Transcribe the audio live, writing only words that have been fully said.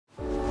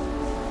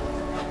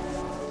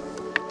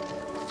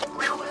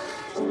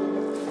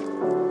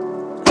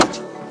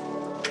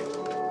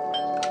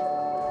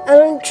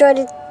don't try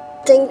to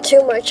think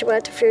too much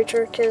about the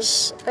future,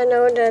 because I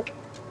know that,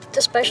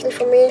 especially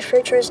for me, the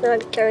future is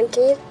not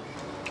guaranteed.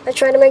 I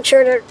try to make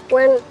sure that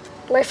when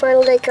my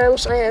final day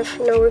comes, I have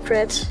no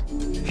regrets.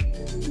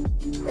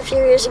 A few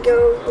years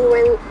ago, we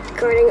went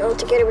karting all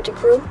together with the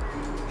group,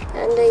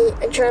 and the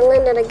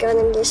adrenaline that I got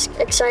in this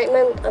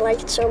excitement, I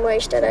liked it so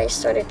much that I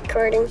started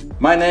karting.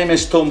 My name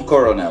is Tom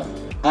Coronel.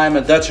 I'm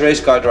a Dutch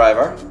race car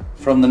driver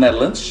from the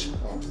Netherlands.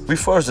 We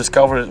first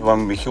discovered it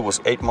when Michiel was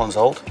 8 months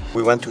old.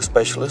 We went to a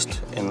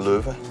specialist in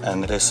Leuven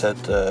and they said,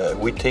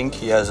 we think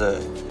he has a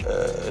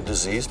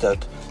disease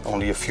that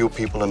only a few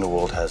people in the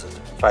world has it.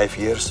 5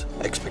 years,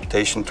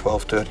 expectation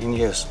 12, 13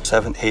 years.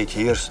 7, 8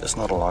 years is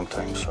not a long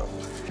time, so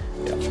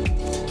yeah.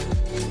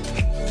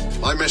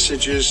 My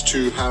message is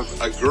to have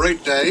a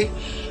great day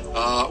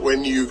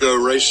when you go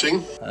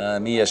racing.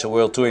 Me as a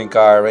World Touring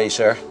Car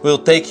racer will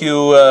take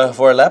you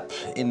for a lap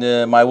in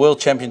my World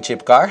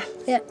Championship car.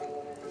 Yeah.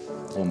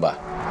 Rumba.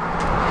 Yeah.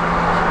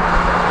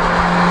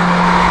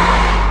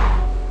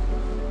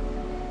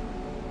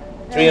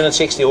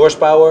 360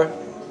 horsepower,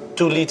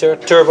 2-liter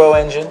turbo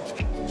engine.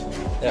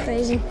 Yeah.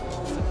 Crazy.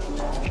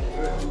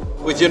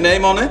 With your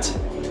name on it,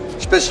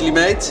 specially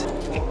made.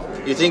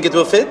 You think it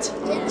will fit?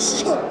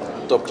 Yes.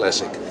 Top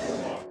classic.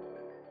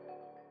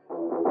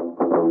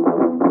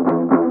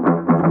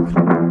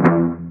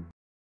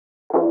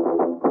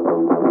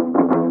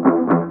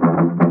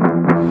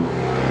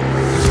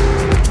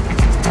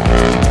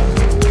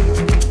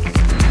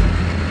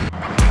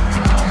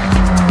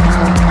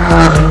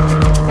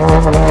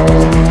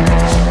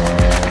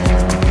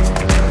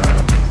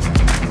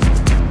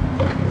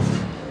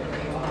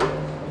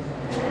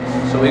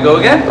 So we go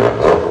again.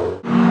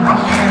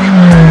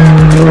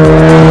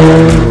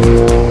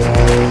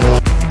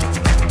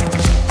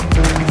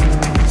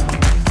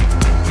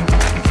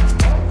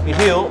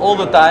 Michiel, all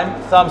the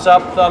time, thumbs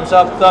up, thumbs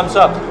up, thumbs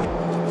up.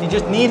 He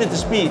just needed the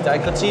speed. I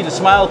could see the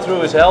smile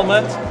through his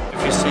helmet.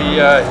 If you see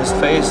his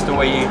face, the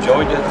way he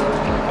enjoyed it,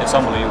 it's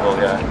unbelievable,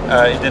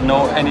 yeah. He didn't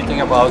know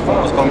anything about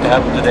what was going to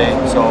happen today,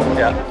 so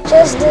yeah.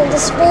 Just the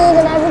speed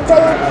and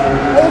everything,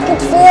 you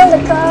could feel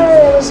the car,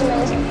 it was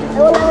amazing. I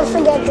will never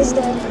forget this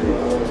day.